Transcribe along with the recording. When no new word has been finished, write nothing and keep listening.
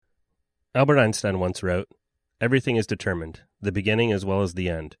Albert Einstein once wrote, "Everything is determined, the beginning as well as the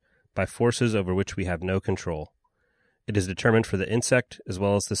end, by forces over which we have no control. It is determined for the insect as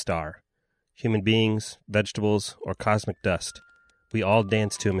well as the star. Human beings, vegetables, or cosmic dust, we all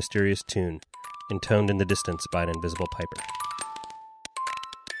dance to a mysterious tune, intoned in the distance by an invisible piper."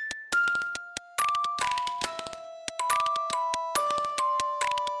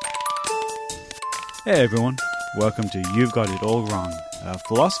 Hey everyone, welcome to You've Got It All Wrong, a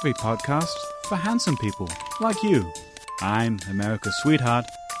philosophy podcast for handsome people like you. I'm America's sweetheart,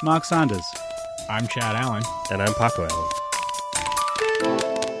 Mark Sanders. I'm Chad Allen. And I'm Paco Allen.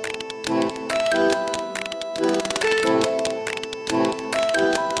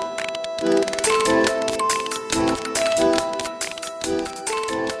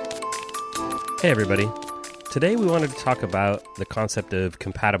 Hey everybody. Today we wanted to talk about the concept of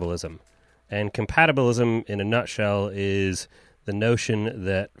compatibilism. And compatibilism, in a nutshell, is the notion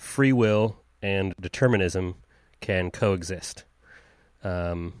that free will and determinism can coexist.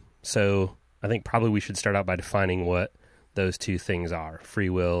 So I think probably we should start out by defining what those two things are, free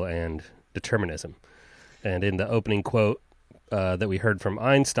will and determinism. And in the opening quote that we heard from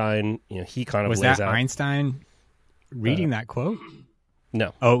Einstein, he kind of lays out... Was that Einstein reading that quote?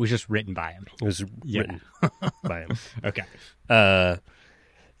 No. Oh, it was just written by him. It was written by him. Okay.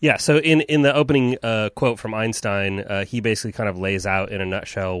 Yeah, so in the opening quote from Einstein, he basically kind of lays out in a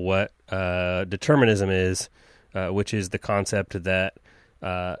nutshell what determinism is, which is the concept that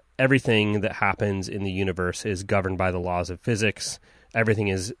everything that happens in the universe is governed by the laws of physics. Everything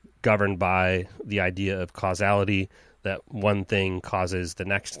is governed by the idea of causality, that one thing causes the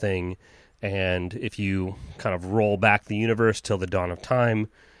next thing. And if you kind of roll back the universe till the dawn of time,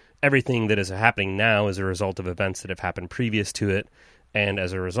 everything that is happening now is a result of events that have happened previous to it. And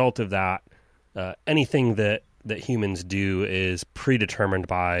as a result of that, anything that humans do is predetermined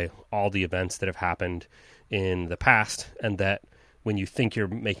by all the events that have happened in the past, and that when you think you're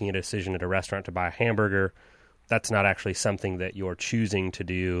making a decision at a restaurant to buy a hamburger, that's not actually something that you're choosing to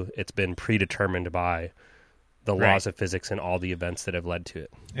do. It's been predetermined by the laws of physics and all the events that have led to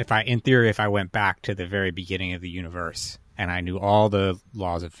it. In theory, if I went back to the very beginning of the universe and I knew all the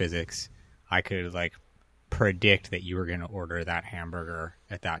laws of physics, I could predict that you were going to order that hamburger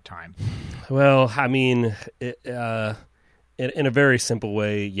at that time. Well, I mean, in a very simple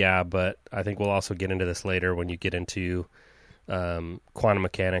way, yeah, but I think we'll also get into this later when you get into quantum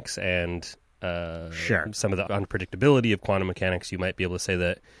mechanics and some of the unpredictability of quantum mechanics. You might be able to say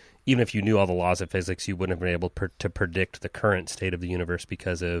that even if you knew all the laws of physics, you wouldn't have been able to predict the current state of the universe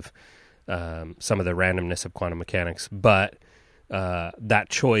because of some of the randomness of quantum mechanics. But that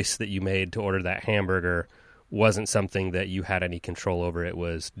choice that you made to order that hamburger wasn't something that you had any control over. It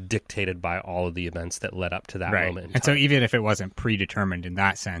was dictated by all of the events that led up to that moment. And so even if it wasn't predetermined in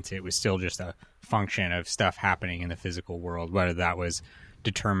that sense, it was still just a function of stuff happening in the physical world, whether that was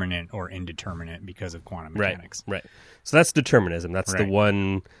determinate or indeterminate because of quantum mechanics. Right. So that's determinism. That's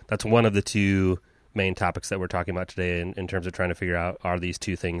that's one of the two main topics that we're talking about today in terms of trying to figure out, are these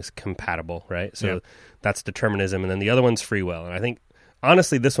two things compatible, right? So that's determinism, and then the other one's free will. And I think,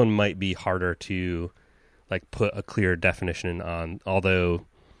 honestly, this one might be harder to put a clear definition on, although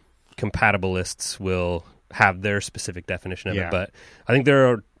compatibilists will have their specific definition of it. But I think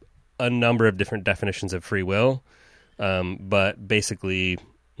there are a number of different definitions of free will, but basically,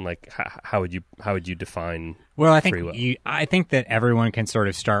 how would you define free will? I think that everyone can sort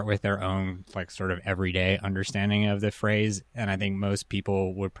of start with their own sort of everyday understanding of the phrase, and I think most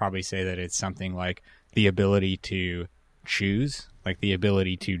people would probably say that it's something like the ability to choose, the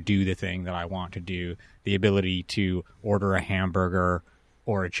ability to do the thing that I want to do, the ability to order a hamburger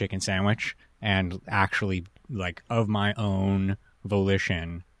or a chicken sandwich and actually, of my own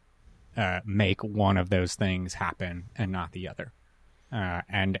volition, make one of those things happen and not the other.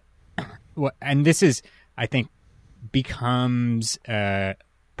 And this is, I think, becomes a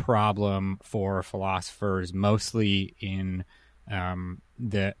problem for philosophers mostly in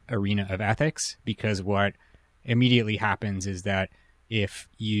the arena of ethics, because what immediately happens is that if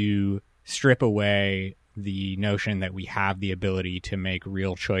you strip away the notion that we have the ability to make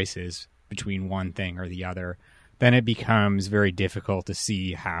real choices between one thing or the other, then it becomes very difficult to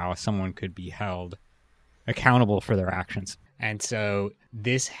see how someone could be held accountable for their actions. And so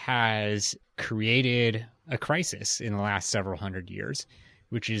this has created a crisis in the last several hundred years,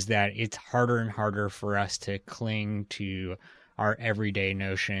 which is that it's harder and harder for us to cling to our everyday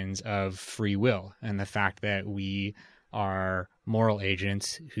notions of free will and the fact that we are moral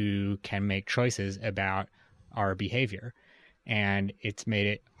agents who can make choices about our behavior. And it's made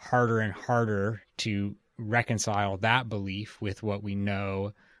it harder and harder to reconcile that belief with what we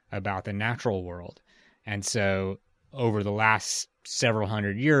know about the natural world. And so over the last several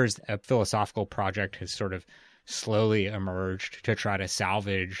hundred years, a philosophical project has sort of slowly emerged to try to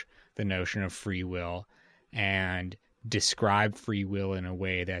salvage the notion of free will and describe free will in a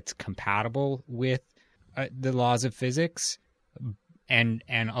way that's compatible with the laws of physics and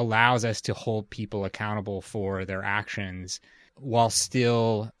allows us to hold people accountable for their actions while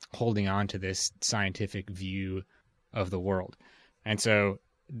still holding on to this scientific view of the world. And so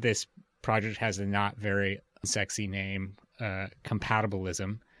this project has a not very sexy name,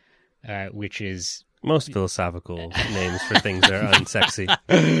 Compatibilism, which is... Most philosophical names for things are unsexy.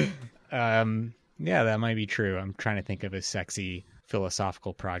 Yeah, that might be true. I'm trying to think of a sexy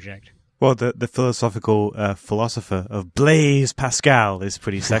philosophical project. Well, the philosophical philosopher of Blaise Pascal is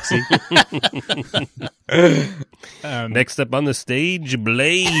pretty sexy. Next up on the stage,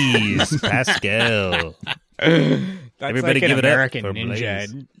 Blaise Pascal. That's Everybody like give it American up for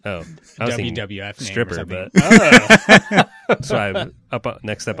Ninja Blaise. Oh, I was thinking WWF name stripper, or something. but so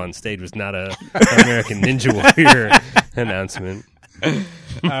next up on stage was not a American Ninja Warrior announcement.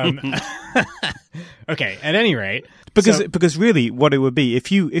 Okay, at any rate, because really what it would be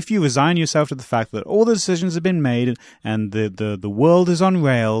if you resign yourself to the fact that all the decisions have been made and the world is on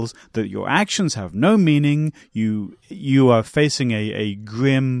rails, that your actions have no meaning, you are facing a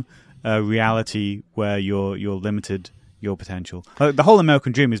grim reality where you're limited your potential. The whole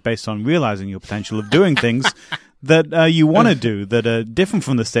American dream is based on realizing your potential of doing things that you want to do that are different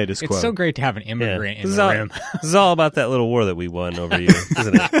from the status quo. It's so great to have an immigrant in the room. This is all about that little war that we won over you,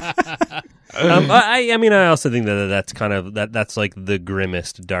 isn't it? I mean, I also think that's kind of that's like the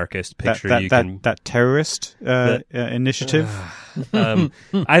grimmest, darkest picture that terrorist initiative.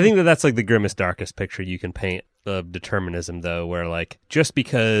 I think that's like the grimmest, darkest picture you can paint of determinism, though, where like just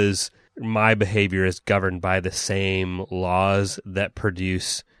because my behavior is governed by the same laws that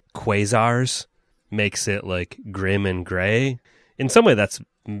produce quasars makes it like grim and gray. In some way, that's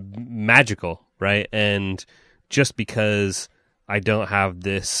magical, right? And just because I don't have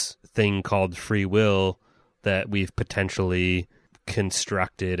this thing called free will that we've potentially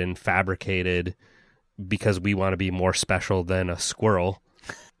constructed and fabricated because we want to be more special than a squirrel,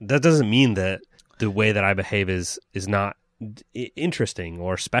 that doesn't mean that the way that I behave is not interesting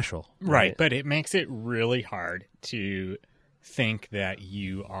or special. Right, but it makes it really hard to think that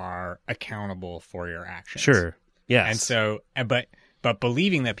you are accountable for your actions. Sure. Yes. And so, but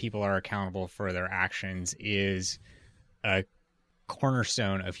believing that people are accountable for their actions is a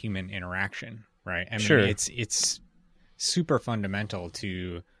cornerstone of human interaction, right? I mean, sure. It's super fundamental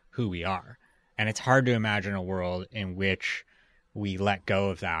to who we are. And it's hard to imagine a world in which we let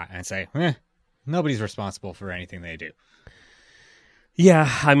go of that and say, nobody's responsible for anything they do.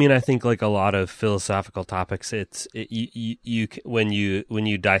 Yeah, I mean, I think like a lot of philosophical topics, you when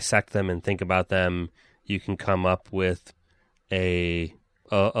you dissect them and think about them, you can come up with a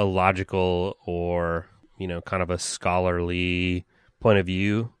logical or kind of a scholarly point of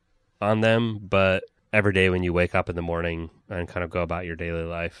view on them. But every day when you wake up in the morning and kind of go about your daily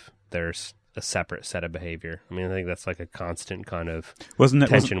life, there's a separate set of behavior. I mean, I think that's like a constant kind of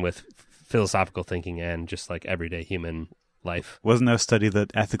tension with philosophical thinking and just like everyday human life. Wasn't there a study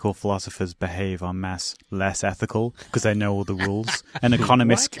that ethical philosophers behave en masse less ethical because they know all the rules? And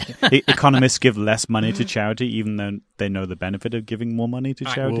economists give less money to charity even though they know the benefit of giving more money to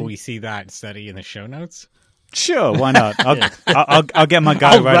charity? Will we see that study in the show notes? Sure, why not? I'll get my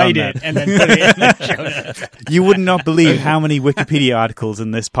guy right on that. And then put it in the show notes. You would not believe how many Wikipedia articles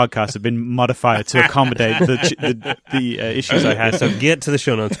in this podcast have been modified to accommodate the issues I had. So get to the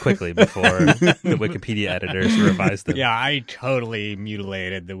show notes quickly before the Wikipedia editors revise them. Yeah, I totally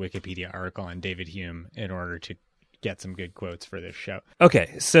mutilated the Wikipedia article on David Hume in order to get some good quotes for this show.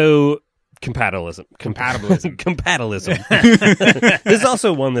 Okay, so Compatibilism. This is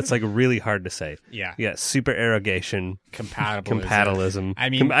also one that's like really hard to say. Yeah. Yeah. Supererogation. Compatibilism. I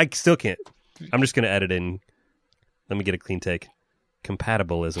mean, I still can't. I'm just going to edit in. Let me get a clean take.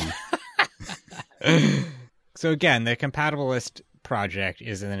 Compatibilism. So again, the Compatibilist project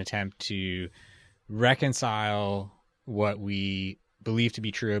is an attempt to reconcile what we believe to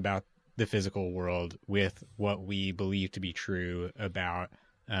be true about the physical world with what we believe to be true about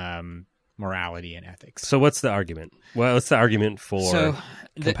morality and ethics. So what's the argument? Well, what's the argument for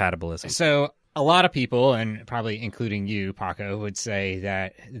compatibilism? So a lot of people, and probably including you, Paco, would say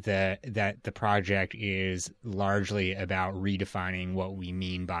that the project is largely about redefining what we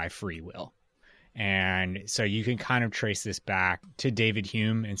mean by free will. And so you can kind of trace this back to David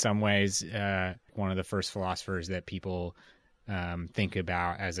Hume in some ways, one of the first philosophers that people think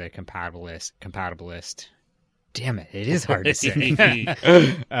about as a compatibilist. Damn it, it is hard to say.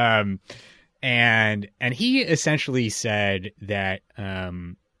 And he essentially said that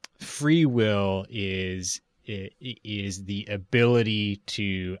free will is the ability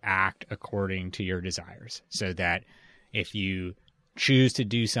to act according to your desires. So that if you choose to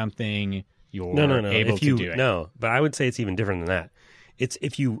do something, you're able to do it. No, but I would say it's even different than that. It's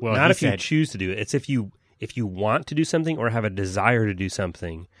if you you choose to do it. It's if you want to do something or have a desire to do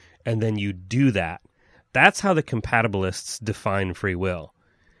something, and then you do that. That's how the compatibilists define free will.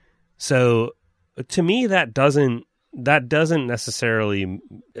 So to me, that doesn't necessarily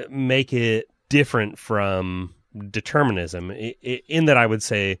make it different from determinism, in that I would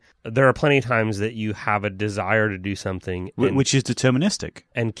say there are plenty of times that you have a desire to do something which is deterministic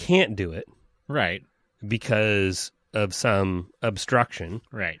and can't do it, right, because of some obstruction,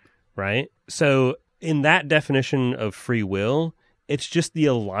 right. So in that definition of free will, it's just the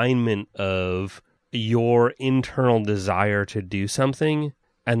alignment of your internal desire to do something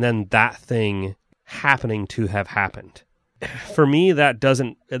and then that thing happening to have happened. For me,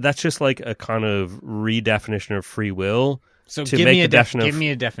 that's just like a kind of redefinition of free will. So give me a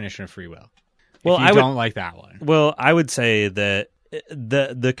definition of free will. Well, I don't like that one. Well, I would say that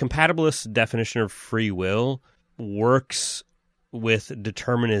the compatibilist definition of free will works with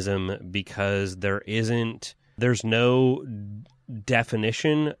determinism because there's no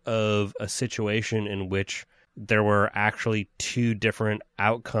definition of a situation in which there were actually two different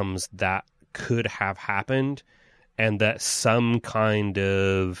outcomes that could have happened, and that some kind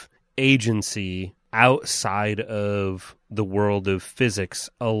of agency outside of the world of physics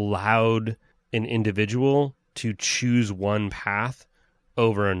allowed an individual to choose one path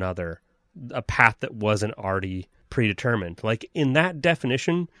over another, a path that wasn't already predetermined. Like in that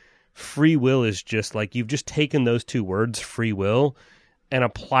definition, free will is just like you've just taken those two words, free will, and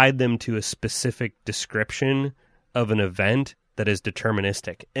applied them to a specific description of an event that is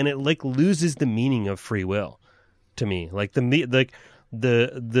deterministic, and it like loses the meaning of free will to me. Like the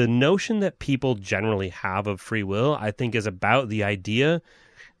notion that people generally have of free will, I think, is about the idea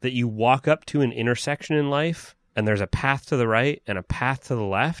that you walk up to an intersection in life and there's a path to the right and a path to the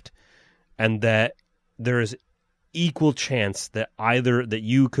left, and that there is equal chance that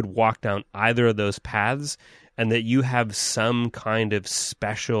you could walk down either of those paths, and that you have some kind of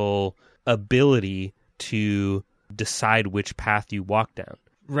special ability to decide which path you walk down.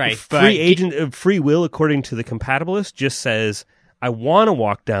 Right. Free will, according to the compatibilist, just says, I want to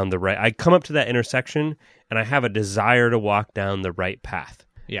walk down the right. I come up to that intersection and I have a desire to walk down the right path.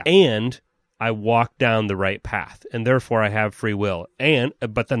 Yeah. And I walk down the right path, and therefore I have free will.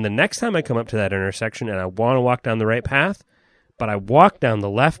 But then the next time I come up to that intersection and I want to walk down the right path, but I walk down the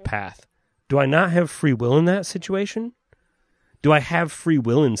left path, do I not have free will in that situation? Do I have free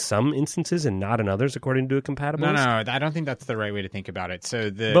will in some instances and not in others, according to a compatibilist? No, I don't think that's the right way to think about it.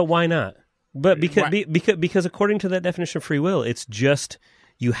 But why not? But because according to that definition of free will, it's just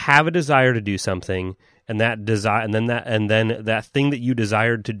you have a desire to do something, and that desire, and then that thing that you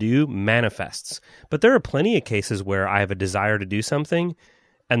desired to do manifests. But there are plenty of cases where I have a desire to do something,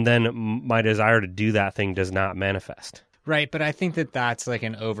 and then my desire to do that thing does not manifest. Right, but I think that that's like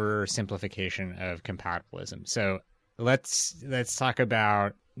an oversimplification of compatibilism. So let's talk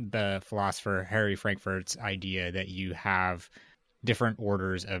about the philosopher Harry Frankfurt's idea that you have different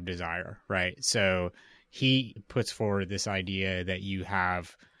orders of desire, right? So he puts forward this idea that you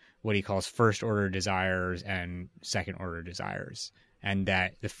have what he calls first order desires and second order desires, and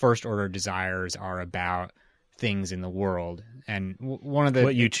that the first order desires are about things in the world, and one of the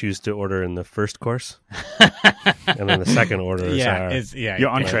what you choose to order in the first course, and then the second orders are your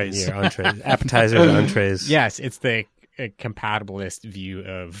entrees, appetizers, entrees. Yes, it's the compatibilist view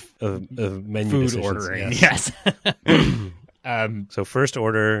of menu food decisions, ordering. Yes. So first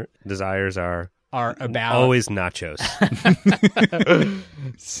order desires are about always nachos.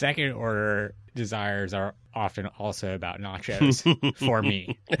 Second order desires are often also about nachos for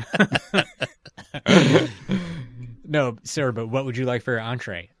me. No, sir, but what would you like for your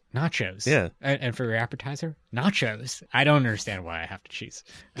entree? Nachos. Yeah. And for your appetizer? Nachos. I don't understand why I have to choose.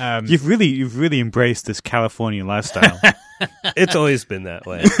 You've really embraced this California lifestyle. It's always been that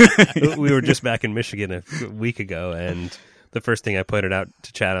way. We were just back in Michigan a week ago, and the first thing I pointed out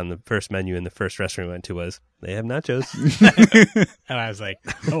to Chad on the first menu in the first restaurant we went to was, they have nachos. And I was like,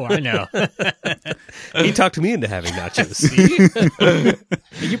 oh, I know. He talked me into having nachos.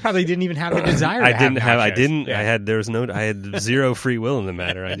 See? You probably didn't even have the desire to have nachos. I had zero free will in the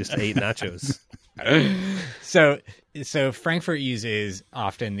matter. I just ate nachos. So Frankfurt uses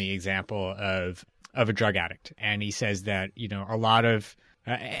often the example of a drug addict. And he says that, a lot of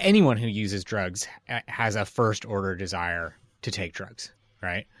anyone who uses drugs has a first order desire to take drugs,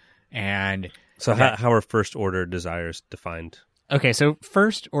 right? And so how are first order desires defined? Okay, so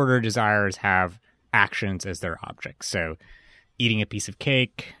first order desires have actions as their objects. So eating a piece of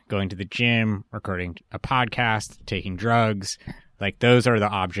cake, going to the gym, recording a podcast, taking drugs, like those are the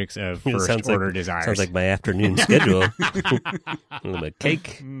objects of first order desires. Sounds like my afternoon schedule. A little bit of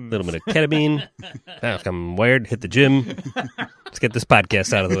cake, a little bit of ketamine. I'm wired, hit the gym. Let's get this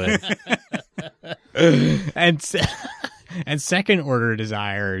podcast out of the way. And second order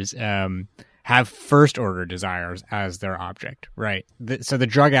desires have first order desires as their object, right? So the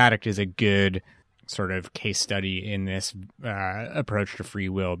drug addict is a good sort of case study in this approach to free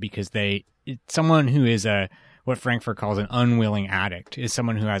will, because someone who is what Frankfurt calls an unwilling addict is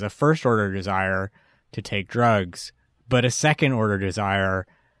someone who has a first order desire to take drugs, but a second order desire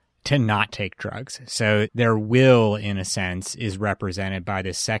to not take drugs. So their will, in a sense, is represented by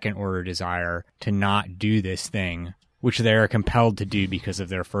this second order desire to not do this thing, which they are compelled to do because of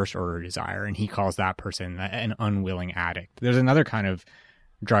their first order desire. And he calls that person an unwilling addict. There's another kind of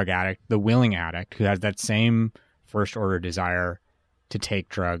drug addict, the willing addict, who has that same first order desire to take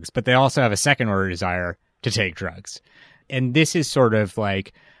drugs, but they also have a second order desire to take drugs. And this is sort of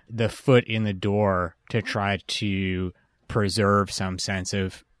like the foot in the door to try to preserve some sense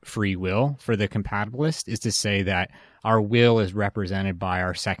of free will for the compatibilist, is to say that our will is represented by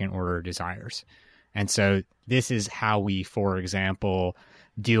our second order desires. And so this is how we, for example,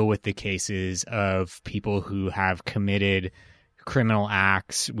 deal with the cases of people who have committed criminal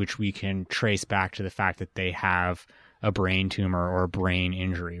acts, which we can trace back to the fact that they have a brain tumor or a brain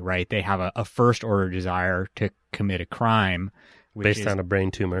injury, right? They have a first order desire to commit a crime. Based on a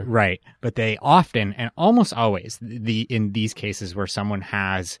brain tumor. Right. But they often, and almost always, in these cases where someone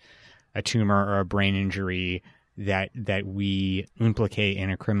has a tumor or a brain injury that we implicate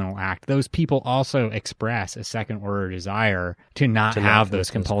in a criminal act, those people also express a second order desire to not have those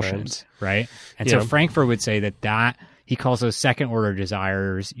compulsions, right? And so Frankfurt would say that he calls those second order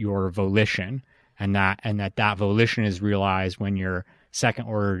desires your volition, and that volition is realized when your second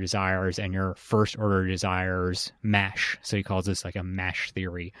order desires and your first order desires mesh. So he calls this like a mesh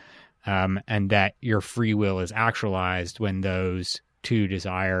theory, and that your free will is actualized when those two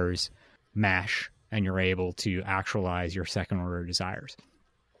desires mesh and you're able to actualize your second order desires.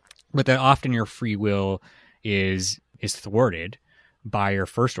 But that often your free will is thwarted by your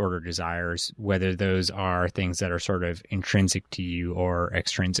first order desires, whether those are things that are sort of intrinsic to you or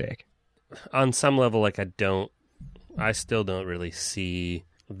extrinsic. On some level, I still don't really see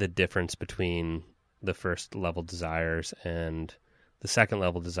the difference between the first level desires and the second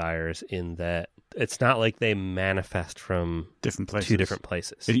level desires, in that it's not like they manifest from different places. Two different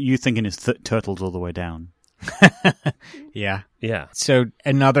places. You thinking it's turtles all the way down? Yeah. Yeah. So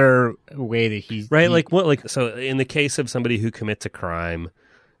another way that so in the case of somebody who commits a crime,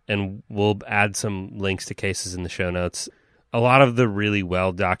 and we'll add some links to cases in the show notes, a lot of the really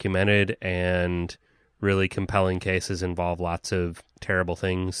well documented and really compelling cases involve lots of terrible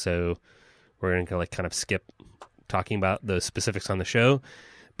things. So we're going to kind of skip talking about those specifics on the show.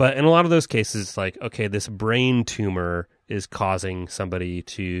 But in a lot of those cases, it's like, okay, this brain tumor is causing somebody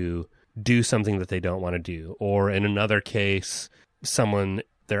to do something that they don't want to do. Or in another case,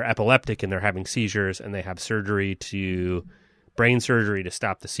 they're epileptic and they're having seizures, and they have brain surgery to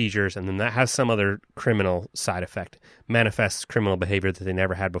stop the seizures, and then that has some other criminal side effect, manifests criminal behavior that they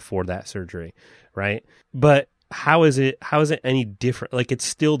never had before that surgery, right? But how is it any different? Like, it's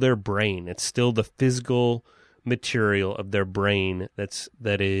still their brain. It's still the physical material of their brain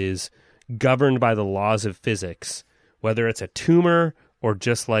that is governed by the laws of physics, whether it's a tumor or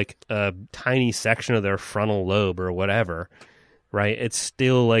just like a tiny section of their frontal lobe or whatever, right? It's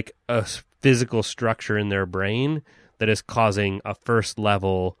still like a physical structure in their brain that is causing a first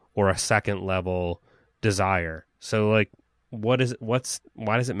level or a second level desire. So like, why does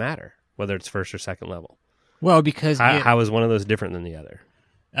it matter whether it's first or second level? Well, because how is one of those different than the other?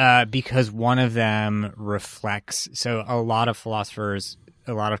 Because one of them reflects. So a lot of philosophers,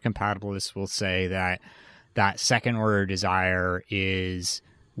 a lot of compatibilists will say that second order desire is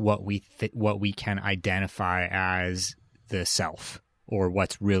what we can identify as the self, or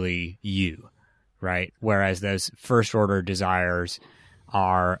what's really you, right? Whereas those first order desires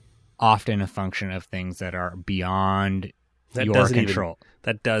are often a function of things that are beyond your control.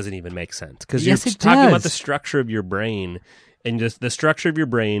 That doesn't even make sense, because yes, you're talking about the structure of your brain. And just the structure of your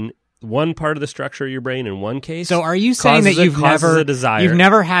brain, one part of the structure of your brain in one case. So are you saying that you've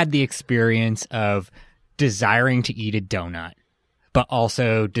never had the experience of desiring to eat a donut, but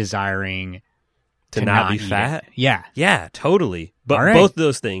also desiring to not be fat? Yeah. Yeah, totally. But All right. both of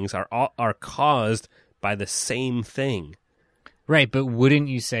those things are caused by the same thing. Right, but wouldn't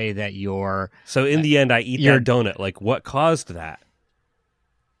you say that your... So in the end, I eat that donut. Like, what caused that?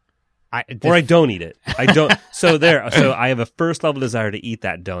 Or I don't eat it. I don't. So I have a first level desire to eat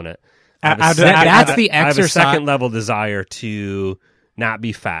that donut. That's the exercise. I have a second level desire to not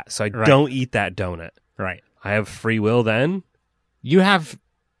be fat. So I don't eat that donut. Right. I have free will then? You have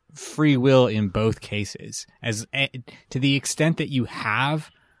free will in both cases. To the extent that you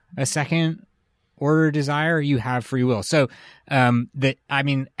have a second order desire, you have free will. So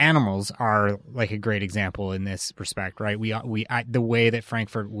animals are like a great example in this respect, right? The way that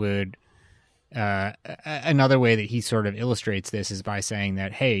Frankfurt would another way that he sort of illustrates this is by saying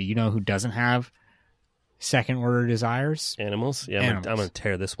that, hey, you know who doesn't have second order desires? Animals? Yeah, Animals. I'm going to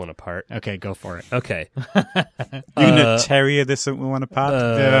tear this one apart. Okay, go for it. Okay. You're going to terrier this one apart?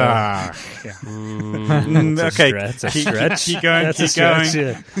 Yeah. Okay. That's a stretch. Keep going, That's keep a stretch. going.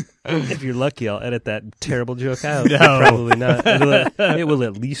 Yeah. If you're lucky, I'll edit that terrible joke out. No. Probably not. It will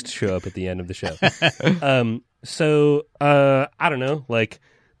at least show up at the end of the show. I don't know, like,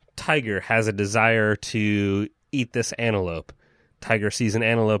 Tiger has a desire to eat this antelope. Tiger sees an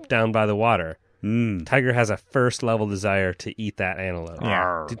antelope down by the water. Tiger has a first level desire to eat that antelope.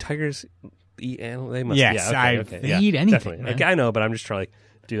 Yeah. Do tigers eat antelope? They must. Yes, okay. they eat anything. Definitely. Okay, I know, but I'm just trying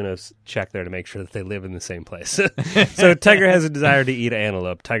doing a check there to make sure that they live in the same place. So Tiger has a desire to eat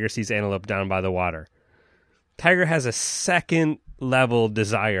antelope. Tiger sees antelope down by the water. Tiger has a second level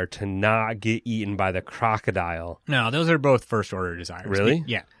desire to not get eaten by the crocodile. No, those are both first order desires. Really?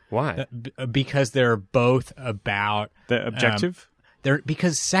 Yeah. Why? Because they're both about The objective?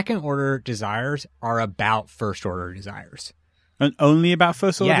 because second order desires are about first order desires. And only about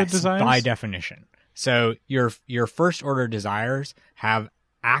first order Yes, desires? by definition. So your first order desires have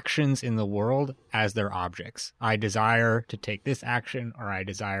actions in the world as their objects. I desire to take this action, or I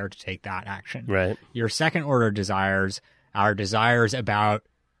desire to take that action. Right. Your second order desires are desires about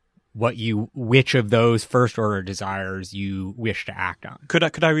which of those first order desires you wish to act on. Could I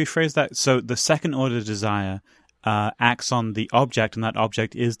rephrase that? So the second order desire acts on the object, and that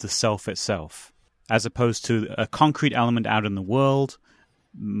object is the self itself, as opposed to a concrete element out in the world,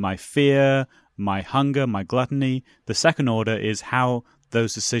 my fear, my hunger, my gluttony. The second order is how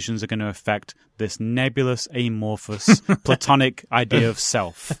those decisions are going to affect this nebulous, amorphous, platonic idea of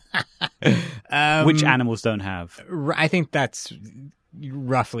self, which animals don't have. I think that's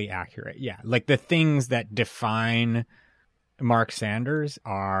roughly accurate. Yeah. Like the things that define Mark Sanders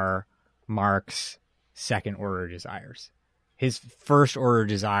are Mark's second order desires. His first order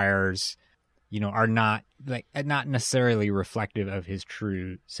desires, are not necessarily reflective of his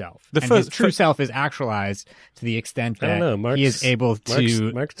true self. His true self is actualized to the extent that he is able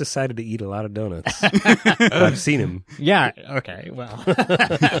to... Mark's decided to eat a lot of donuts. I've seen him. Yeah, okay, well.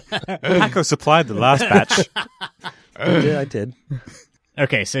 Paco supplied the last batch. I did.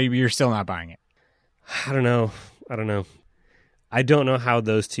 Okay, so you're still not buying it. I don't know. I don't know how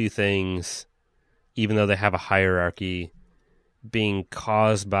those two things, even though they have a hierarchy, being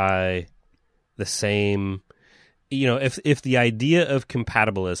caused by the same, if the idea of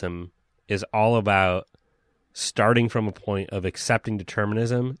compatibilism is all about starting from a point of accepting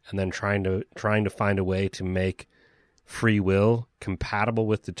determinism and then trying to find a way to make free will compatible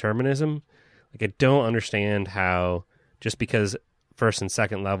with determinism, like, I don't understand how just because first and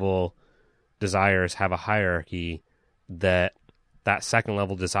second level desires have a hierarchy, that second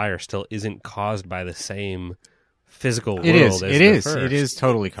level desire still isn't caused by the same physical world. It is. First. It is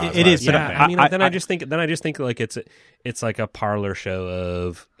totally caused. It is. But yeah. I just think like it's like a parlor show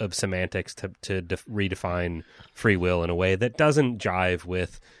of semantics to redefine free will in a way that doesn't jive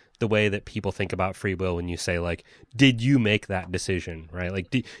with the way that people think about free will when you say, like, did you make that decision, right?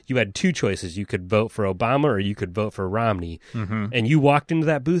 Like, you had two choices. You could vote for Obama or you could vote for Romney. Mm-hmm. And you walked into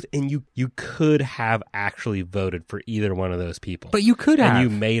that booth and you could have actually voted for either one of those people. But you could have. And you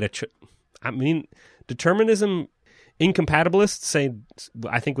made a determinism,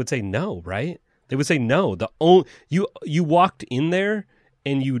 incompatibilists would say no, right? They would say no. You walked in there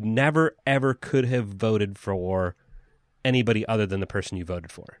and you never, ever could have voted for anybody other than the person you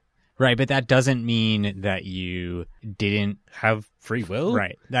voted for. Right, but that doesn't mean that you didn't have free will.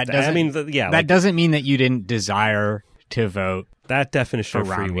 Right. That doesn't mean that you didn't desire to vote. That definition of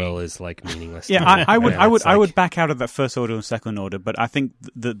free will is like meaningless. Yeah, I would back out of that first order and second order, but I think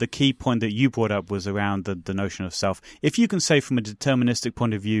the key point that you brought up was around the notion of self. If you can say from a deterministic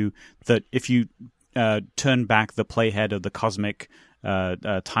point of view that if you turn back the playhead of the cosmic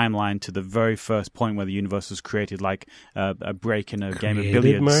timeline to the very first point where the universe was created, like a break in a game of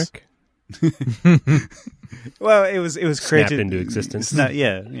billiards. Mark? Well, it was Snapped created into existence.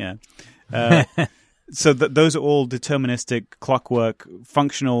 Yeah. So those are all deterministic, clockwork,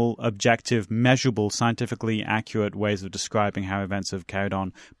 functional, objective, measurable, scientifically accurate ways of describing how events have carried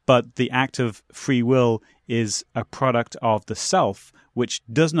on. But the act of free will is a product of the self, which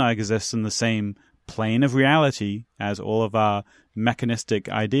does not exist in the same plane of reality as all of our mechanistic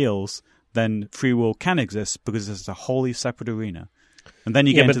ideals. Then free will can exist because it's a wholly separate arena. And then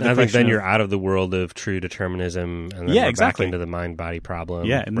you get into the I think question then of, you're out of the world of true determinism, and then exactly. back into the mind-body problem.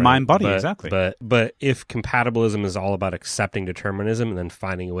 Yeah, mind-body, exactly. But if compatibilism is all about accepting determinism and then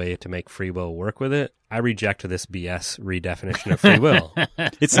finding a way to make free will work with it, I reject this BS redefinition of free will.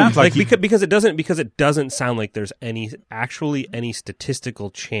 It sounds like because it doesn't sound like there's any statistical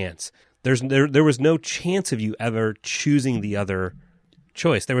chance. There was no chance of you ever choosing the other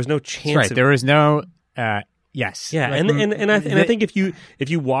choice. There was no chance. That's right. There was no. Yes. Yeah, and I think if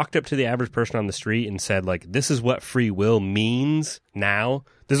you walked up to the average person on the street and said, like, this is what free will means now,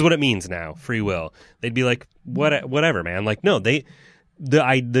 this is what it means now, free will, they'd be like, whatever, man. Like, no, the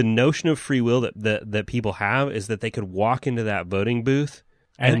notion of free will that people have is that they could walk into that voting booth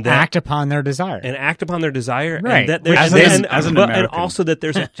and act upon their desire. And Right. that and also that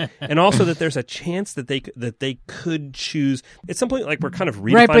there's a chance that they could choose at some point. Like, we're kind of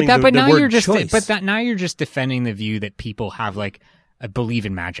redefining the word choice. Now you're just defending the view that people have, like, a believe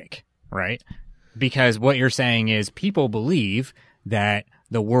in magic, right? Because what you're saying is people believe that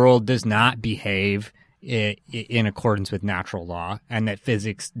the world does not behave in accordance with natural law, and that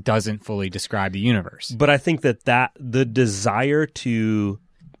physics doesn't fully describe the universe. But I think that the desire to,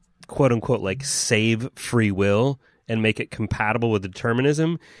 quote unquote, like, save free will and make it compatible with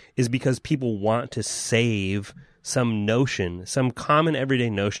determinism is because people want to save some notion, some common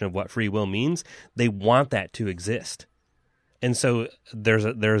everyday notion of what free will means. They want that to exist. And so there's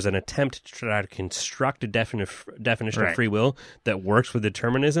an attempt to try to construct a definition of free will that works with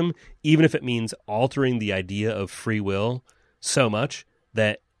determinism, even if it means altering the idea of free will so much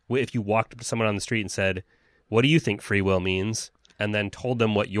that if you walked up to someone on the street and said, what do you think free will means? And then told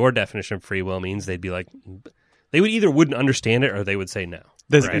them what your definition of free will means, they'd be like, they would either wouldn't understand it or they would say no.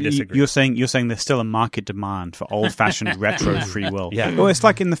 I disagree. You're saying there's still a market demand for old-fashioned retro free will. Yeah. Well, it's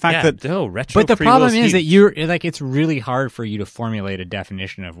like in the fact that retro. But the free problem will is that you're like, it's really hard for you to formulate a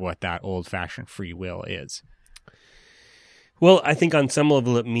definition of what that old-fashioned free will is. Well, I think on some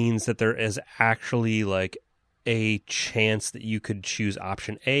level it means that there is actually, like, a chance that you could choose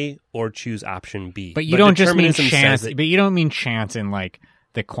option A or choose option B. But you don't just mean chance. But you don't mean chance in, like,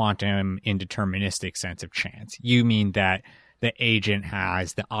 the quantum indeterministic sense of chance. You mean that the agent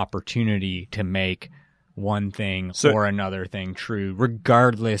has the opportunity to make one thing or another thing true,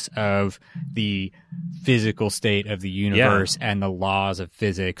 regardless of the physical state of the universe and the laws of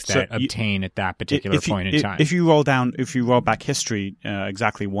physics that obtain at that particular point in time. If you roll back history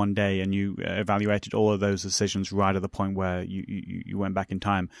exactly one day and you evaluated all of those decisions right at the point where you went back in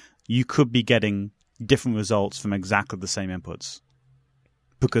time, you could be getting different results from exactly the same inputs,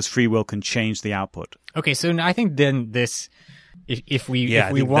 because free will can change the output. Okay, so I think then this, if we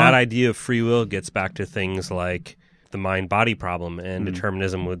want that idea of free will gets back to things like the mind-body problem, and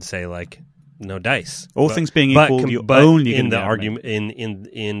determinism would say, like, no dice. All things being equal, you only in the argument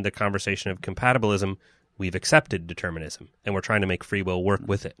in the conversation of compatibilism, we've accepted determinism, and we're trying to make free will work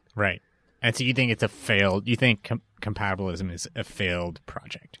with it. Right. And so you think it's a failed? You think compatibilism is a failed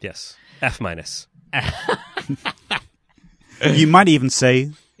project? Yes. F minus. You might even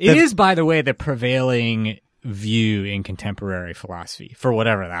say it is, by the way, the prevailing view in contemporary philosophy, for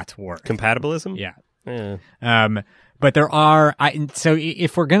whatever that's worth. Compatibilism? Yeah. But there are, so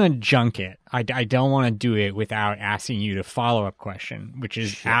if we're going to junk it, I don't want to do it without asking you the follow-up question, which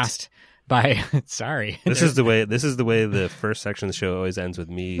is asked by, sorry. This is the way the first section of the show always ends with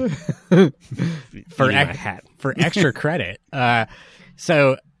me for my hat. For extra credit.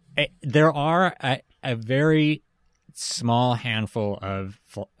 So there are a very small handful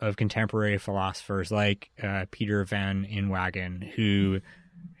of contemporary philosophers like Peter van Inwagen who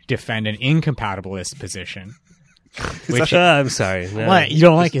defend an incompatibilist position. Which, I'm sorry. No, what? You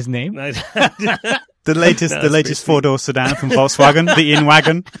don't like his name? the latest four-door sedan from Volkswagen, the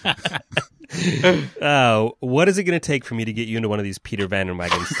Inwagen. What is it going to take for me to get you into one of these Peter van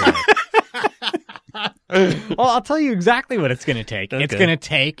Inwagens today? Well, I'll tell you exactly what it's going to take. Okay. It's going to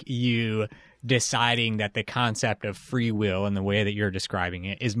take you deciding that the concept of free will and the way that you're describing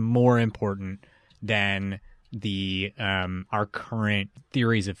it is more important than the our current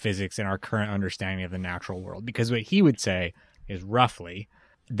theories of physics and our current understanding of the natural world. Because what he would say is roughly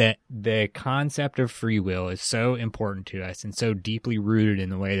that the concept of free will is so important to us and so deeply rooted in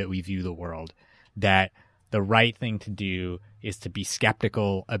the way that we view the world that the right thing to do is to be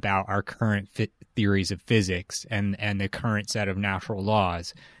skeptical about our current theories of physics and the current set of natural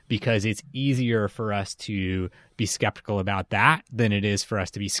laws, because it's easier for us to be skeptical about that than it is for us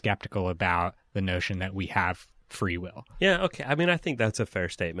to be skeptical about the notion that we have free will. Yeah, okay. I mean, I think that's a fair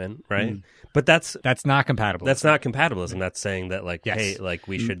statement, right? But that's not compatible. That's not compatibilism. That's saying that, like, Yes. hey, like,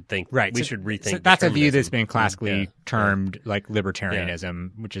 we should think, Right. we So- should rethink. So that's a view determinism. that's been classically termed like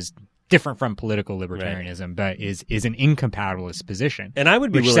libertarianism, which is different from political libertarianism, but is an incompatibilist position. And I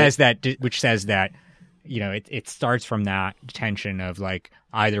would be which willing- says that it starts from that tension of like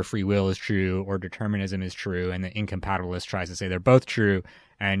either free will is true or determinism is true, and the incompatibilist tries to say they're both true,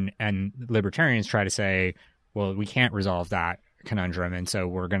 and libertarians try to say, well, we can't resolve that conundrum, and so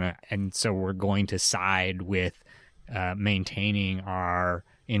we're going to side with maintaining our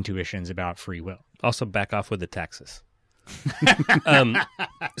intuitions about free will. Also, back off with the taxes.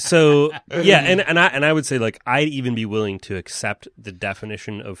 So yeah, and I would say, like, I'd even be willing to accept the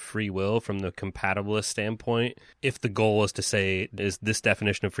definition of free will from the compatibilist standpoint if the goal was to say, is this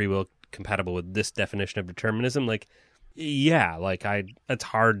definition of free will compatible with this definition of determinism? Like, yeah, like, it's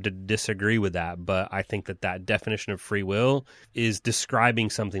hard to disagree with that, but I think that definition of free will is describing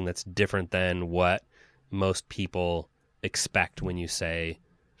something that's different than what most people expect when you say,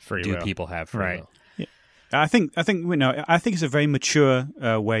 Free do will. people have free Right. will? I think it's a very mature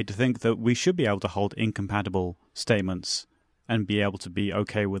way to think that we should be able to hold incompatible statements and be able to be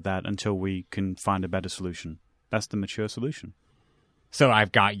okay with that until we can find a better solution. That's the mature solution. So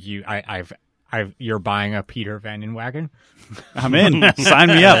I've got you. You're buying a Peter Vanden wagon. I'm in. Sign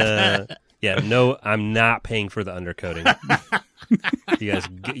me up. Yeah, no, I'm not paying for the undercoating.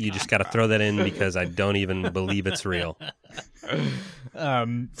 You just got to throw that in because I don't even believe it's real.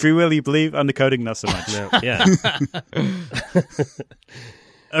 Free will, you believe? Undercoding, not so much. No, yeah.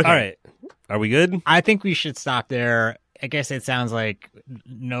 Okay. All right. Are we good? I think we should stop there. I guess it sounds like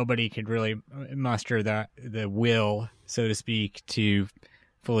nobody could really muster the will, so to speak, to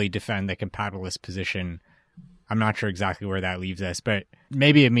fully defend the compatibilist position. I'm not sure exactly where that leaves us, but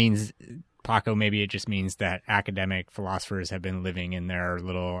maybe it means, Paco, maybe it just means that academic philosophers have been living in their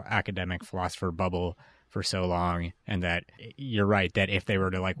little academic philosopher bubble for so long, and that you're right, that if they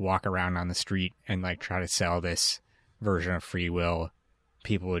were to like walk around on the street and like try to sell this version of free will,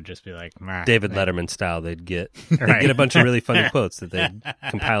 people would just be like, nah, David Letterman style, they'd get Right. a bunch of really funny quotes that they'd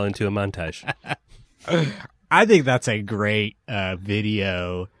compile into a montage. I think that's a great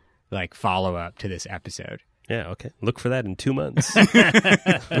video like follow up to this episode. Yeah, okay. Look for that in 2 months.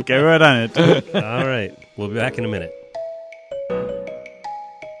 Get right on it. All right. We'll be back in a minute.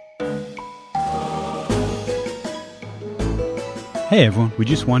 Hey everyone, we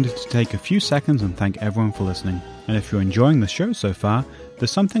just wanted to take a few seconds and thank everyone for listening. And if you're enjoying the show so far,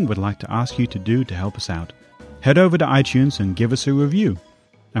 there's something we'd like to ask you to do to help us out. Head over to iTunes and give us a review.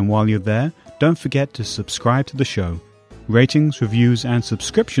 And while you're there, don't forget to subscribe to the show. Ratings, reviews, and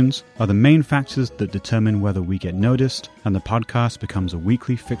subscriptions are the main factors that determine whether we get noticed and the podcast becomes a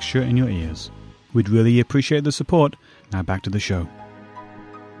weekly fixture in your ears. We'd really appreciate the support. Now back to the show.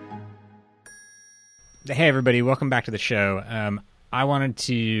 Hey everybody, welcome back to the show. I wanted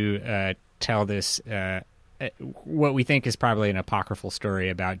to tell this what we think is probably an apocryphal story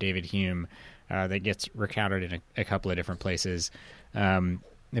about David Hume that gets recounted in a couple of different places.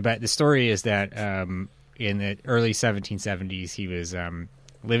 But the story is that in the early 1770s, he was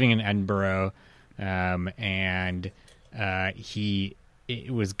living in Edinburgh, and he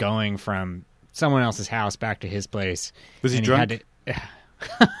was going from someone else's house back to his place. Was he and drunk?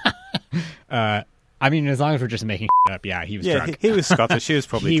 I mean, as long as we're just making up, yeah, he was drunk. He was Scottish. He was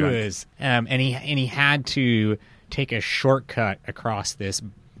probably He drunk. was, and he had to take a shortcut across this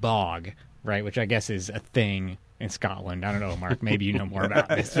bog, right? Which I guess is a thing in Scotland. I don't know, Mark. Maybe you know more about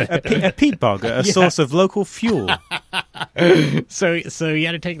this. A peat bog, a source of local fuel. So he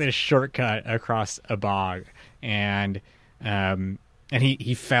had to take this shortcut across a bog, and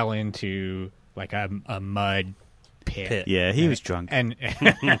he fell into like a mud pit. Yeah, he was drunk. And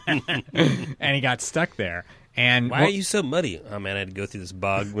and he got stuck there. And Why are you so muddy? Oh, man, I had to go through this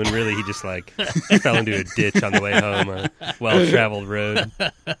bog when really he just, like, fell into a ditch on the way home on a well-traveled road.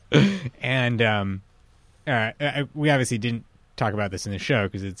 And we obviously didn't talk about this in the show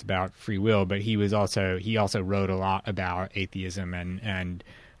because it's about free will, but he also wrote a lot about atheism and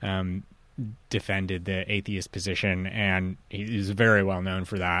defended the atheist position, and he was very well known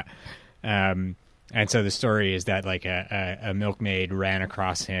for that. And so the story is that like a milkmaid ran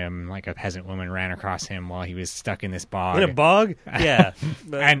across him, like a peasant woman ran across him while he was stuck in this bog. In a bog? Yeah.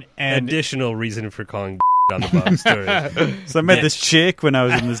 and additional reason for calling on the bog story. So I met this chick when I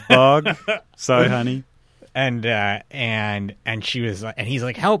was in this bog. Sorry, honey. And she was like, and he's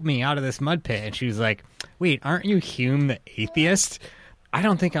like, help me out of this mud pit. And she was like, wait, aren't you Hume the atheist? I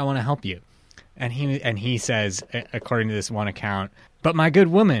don't think I want to help you. And he says, according to this one account, but my good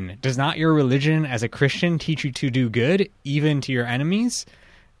woman, does not your religion as a Christian teach you to do good, even to your enemies?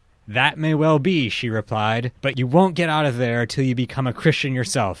 That may well be, she replied, but you won't get out of there till you become a Christian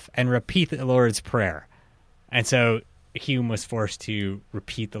yourself and repeat the Lord's Prayer. And so Hume was forced to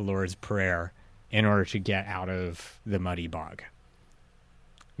repeat the Lord's Prayer in order to get out of the muddy bog.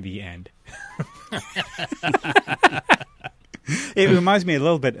 The end. It reminds me a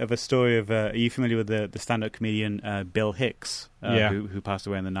little bit of a story of, are you familiar with the stand-up comedian Bill Hicks, who passed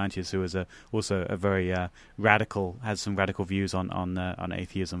away in the 90s, who was also a very radical, had some radical views on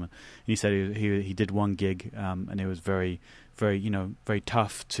atheism. And he said he did one gig, and it was very, very, very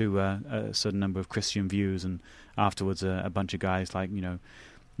tough to a certain number of Christian views, and afterwards a bunch of guys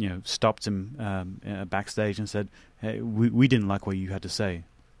stopped him backstage and said, hey, we didn't like what you had to say.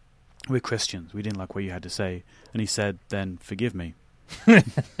 We're Christians. We didn't like what you had to say. And he said, then forgive me.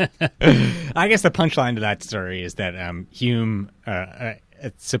 I guess the punchline to that story is that Hume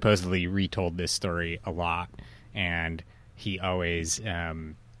supposedly retold this story a lot, and he always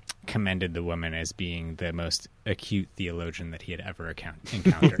commended the woman as being the most acute theologian that he had ever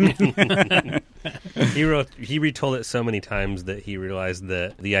encountered. He retold it so many times that he realized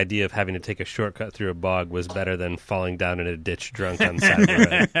that the idea of having to take a shortcut through a bog was better than falling down in a ditch drunk on the side of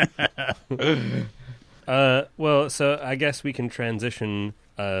the road. Well, so I guess we can transition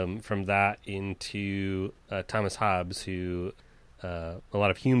from that into Thomas Hobbes, who a lot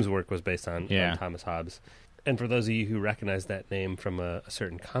of Hume's work was based on Thomas Hobbes. And for those of you who recognize that name from a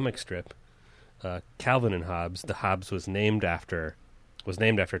certain comic strip, Calvin and Hobbes, the Hobbes was named after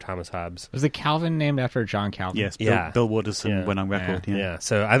Thomas Hobbes. Was the Calvin named after John Calvin? Yes, Bill Watterson went on record. Yeah,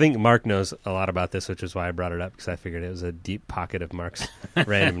 so I think Mark knows a lot about this, which is why I brought it up, because I figured it was a deep pocket of Mark's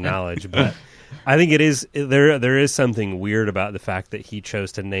random knowledge. But I think there is something weird about the fact that he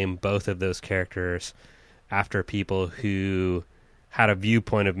chose to name both of those characters after people who had a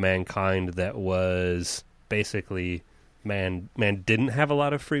viewpoint of mankind that was basically man didn't have a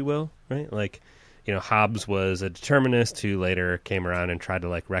lot of free will, right? Like, Hobbes was a determinist who later came around and tried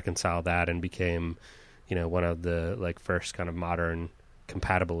to reconcile that and became, one of the first kind of modern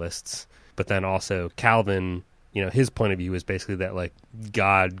compatibilists. But then also Calvin, his point of view is basically that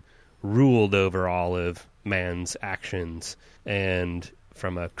God ruled over all of man's actions, and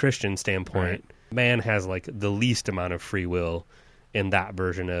from a Christian standpoint, man has the least amount of free will in that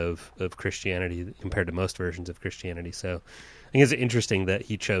version of Christianity compared to most versions of Christianity. So I think it's interesting that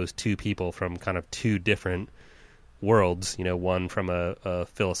he chose two people from kind of two different worlds, one from a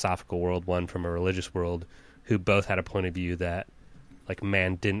philosophical world, one from a religious world, who both had a point of view that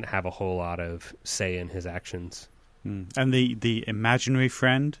man didn't have a whole lot of say in his actions. And the imaginary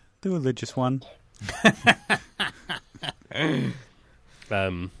friend, the religious one.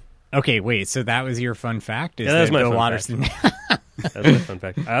 Okay, wait, so that was your fun fact? That was my Bill fun Watterson fact. That was my fun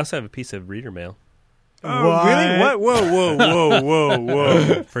fact. I also have a piece of reader mail. Oh, what? Really? What?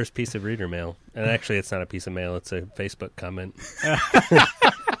 Whoa. First piece of reader mail. And actually, it's not a piece of mail. It's a Facebook comment.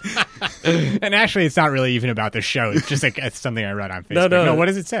 And actually, it's not really even about the show. It's just it's something I read on Facebook. No, what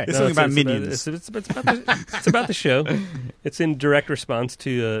does it say? It's something about minions. It's about the show. It's in direct response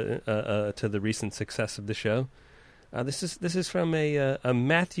to the recent success of the show. This is from a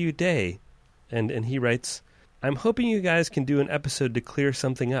Matthew Day, and he writes, I'm hoping you guys can do an episode to clear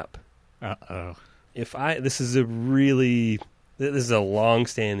something up. Uh-oh. This is a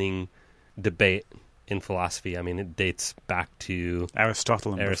long-standing debate in philosophy. I mean, it dates back to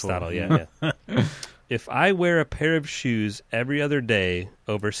Aristotle. Yeah. If I wear a pair of shoes every other day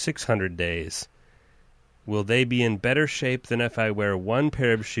over 600 days, will they be in better shape than if I wear one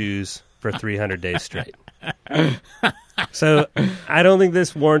pair of shoes for 300 days straight? So I don't think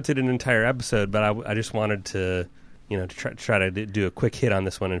this warranted an entire episode, but I just wanted to, try to do a quick hit on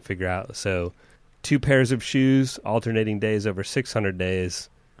this one and figure out. So 2 pairs of shoes, alternating days over 600 days,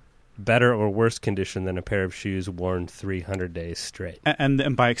 better or worse condition than a pair of shoes worn 300 days straight.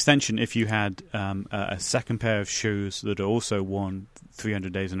 And by extension, if you had a second pair of shoes that are also worn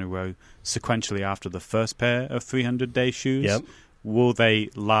 300 days in a row sequentially after the first pair of 300-day shoes, will they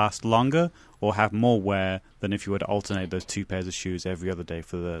last longer or have more wear than if you were to alternate those 2 pairs of shoes every other day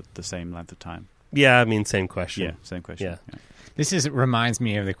for the same length of time? Yeah, I mean, same question. Yeah, same question. Yeah. reminds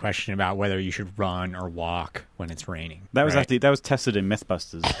me of the question about whether you should run or walk when it's raining. That was tested in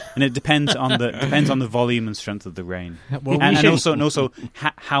Mythbusters, and it depends on the volume and strength of the rain, and also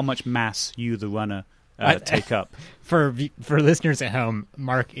how much mass you, the runner, take up. For listeners at home,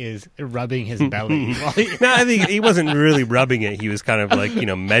 Mark is rubbing his belly. No, I think he wasn't really rubbing it. He was kind of like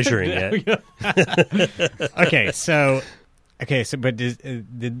measuring it. But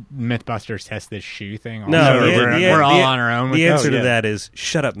did Mythbusters test this shoe thing? No, we're all on our own. The answer to that is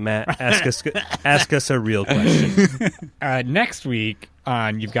shut up, Matt. Ask us a real question. Next week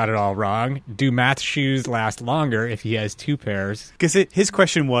on You've Got It All Wrong, do Matt's shoes last longer if he has two pairs? Because his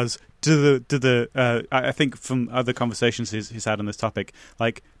question was, I think from other conversations he's had on this topic,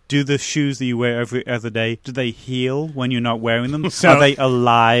 like, do the shoes that you wear every other day, do they heal when you're not wearing them? Are they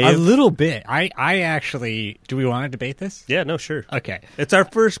alive? A little bit. I actually... Do we want to debate this? Yeah, no, sure. Okay. It's our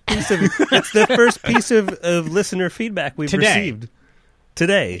first piece of... It's the first piece of listener feedback we've received.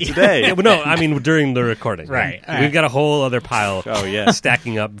 Today. Yeah, well, no, I mean during the recording. Right. We've got a whole other pile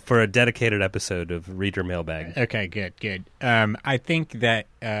stacking up for a dedicated episode of Reader Mailbag. Okay, good. I think that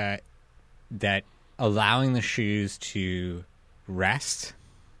that allowing the shoes to rest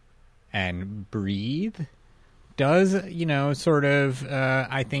and breathe does, sort of,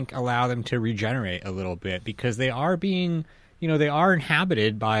 I think, allow them to regenerate a little bit, because they are being, they are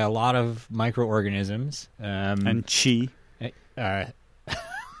inhabited by a lot of microorganisms. And chi.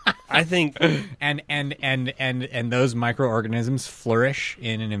 I think, and those microorganisms flourish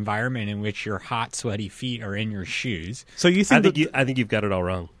in an environment in which your hot, sweaty feet are in your shoes. So you think I think you've got it all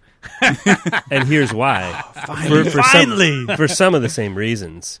wrong. And here's why. Finally. For some of the same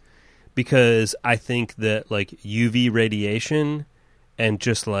reasons. Because I think that like UV radiation and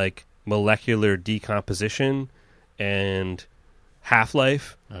just like molecular decomposition and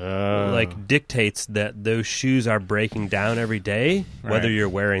half-life like dictates that those shoes are breaking down every day, whether you're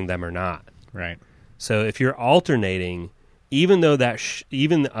wearing them or not. Right. So if you're alternating, even though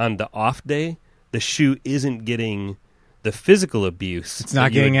even on the off day, the shoe isn't getting the physical abuse. It's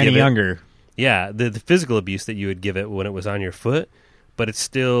not getting any younger. Yeah, the physical abuse that you would give it when it was on your foot, but it's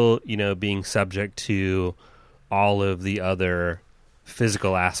still, being subject to all of the other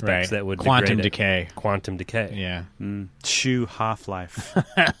physical aspects that would quantum decay. Yeah. Shoe half-life.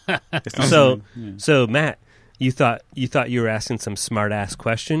 So Matt, you thought you were asking some smart-ass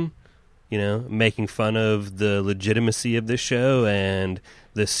question, making fun of the legitimacy of this show and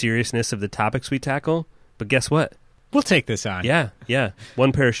the seriousness of the topics we tackle, but guess what? We'll take this on. Yeah.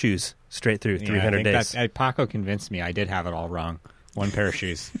 One pair of shoes, straight through, 300 days. Paco convinced me I did have it all wrong. One pair of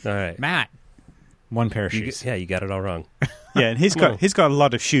shoes. All right. Matt, one pair of shoes. You got it all wrong. Yeah, and he's got a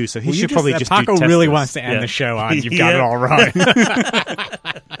lot of shoes, so he should probably just Paco do really testers. wants to end the show on You've Got It All Wrong.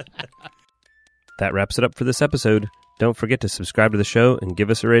 That wraps it up for this episode. Don't forget to subscribe to the show and give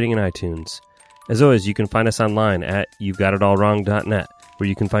us a rating in iTunes. As always, you can find us online at you'vegotitallwrong.net, where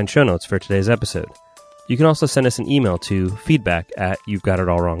you can find show notes for today's episode. You can also send us an email to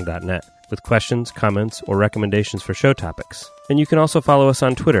feedback@you'vegotitallwrong.net with questions, comments, or recommendations for show topics. And you can also follow us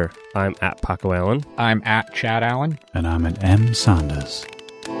on Twitter. I'm at Paco Allen. I'm at Chad Allen. And I'm at M. Saunders.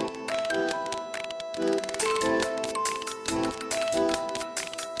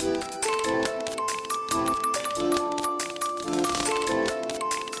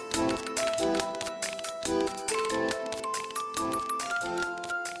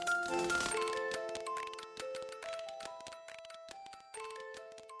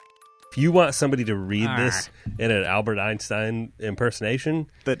 If you want somebody to read this in an Albert Einstein impersonation,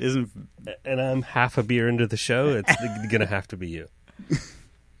 that isn't, and I'm half a beer into the show, it's going to have to be you.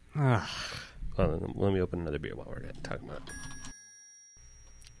 Well, let me open another beer while we're talking about it.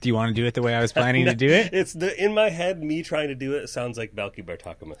 Do you want to do it the way I was planning to do it? It's in my head, me trying to do it sounds like Balky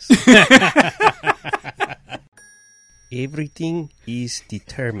Bartakamus. Everything is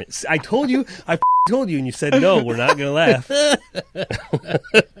determined. I told you, and you said, no, we're not going to laugh.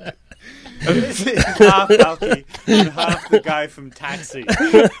 Half Balky and half the guy from Taxi.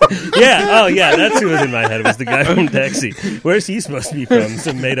 Yeah, that's who was in my head. It was the guy from Taxi. Where's he supposed to be from?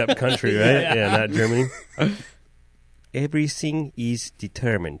 Some made-up country, right? Yeah, not Germany. Everything is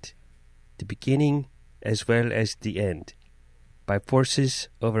determined, the beginning as well as the end, by forces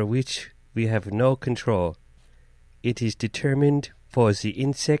over which we have no control. It is determined for the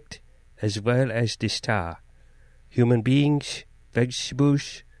insect as well as the star. Human beings,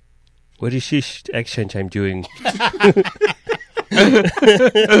 vegetables. What is this accent I'm doing?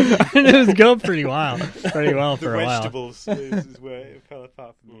 It was going pretty well for a while. The vegetables is where it fell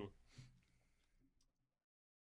apart for me.